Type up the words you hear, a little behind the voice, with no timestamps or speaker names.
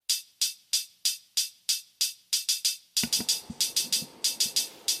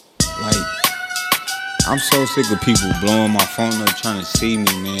Like, I'm so sick of people blowing my phone up trying to see me,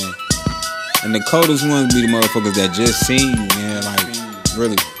 man. And the coldest ones be the motherfuckers that just seen you, man. Like,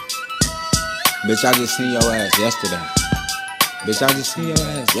 really. Bitch, I just seen your ass yesterday. Bitch, I just seen your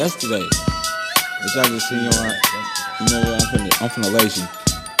ass yesterday. Bitch, I just seen your ass. You know what? I'm finna lace you.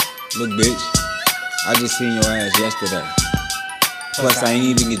 Look, bitch, I just seen your ass yesterday. Plus, I ain't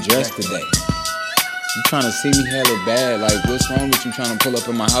even get dressed today. You trying to see me hella bad. Like, what's wrong with you trying to pull up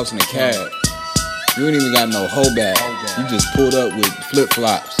in my house in a cab? You ain't even got no hoe bag. You just pulled up with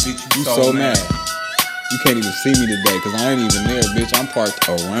flip-flops. You so mad. You can't even see me today, cause I ain't even there, bitch. I'm parked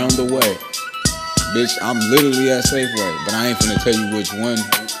around the way. Bitch, I'm literally at Safeway, but I ain't finna tell you which one.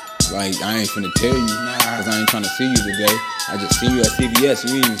 Like, I ain't finna tell you, cause I ain't trying to see you today. I just see you at CVS.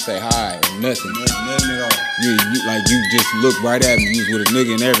 You ain't even say hi or nothing. Nothing at all. You just look right at me. You was with a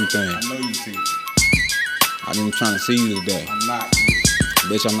nigga and everything. I know you see. I ain't even trying to see you today. I'm not.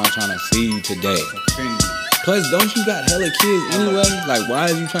 Bitch, I'm not trying to see you today. Plus, don't you got hella kids anyway? Like, why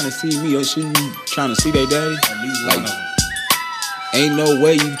is you trying to see me? Or shouldn't you trying to see their daddy? At least like, one of them. Ain't no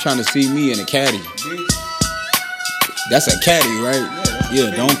way you trying to see me in a caddy. Bitch. That's a caddy, right?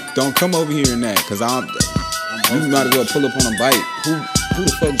 Yeah, don't come over here in that, cause you might as well pull up on a bike. Who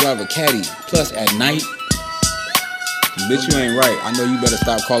the fuck drive a caddy? Plus at night? Bitch, you ain't right. I know you better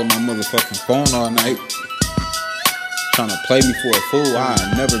stop calling my motherfucking phone all night. Trying to play me for a fool.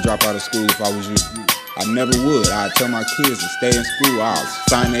 I'd never drop out of school if I was you. I never would. I'd tell my kids to stay in school. I'll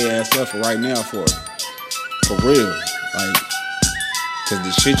sign their ass up for right now for real. Like, cause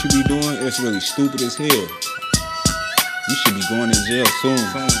the shit you be doing, it's really stupid as hell. You should be going to jail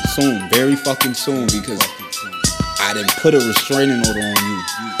soon, very fucking soon, because I done put a restraining order on you,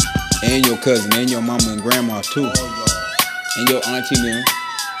 and your cousin, and your mama and grandma too, and your auntie them,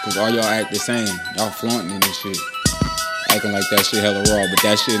 cause all y'all act the same. Y'all flaunting in this shit, acting like that shit hella raw, but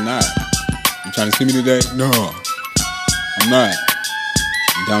that shit not. You trying to see me today? No, I'm not.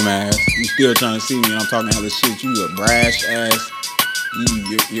 Dumbass, you still trying to see me, and I'm talking hella shit. You a brash ass.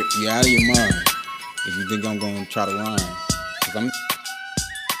 You're out of your mind if you think I'm gonna try to rhyme. 'Cause I'm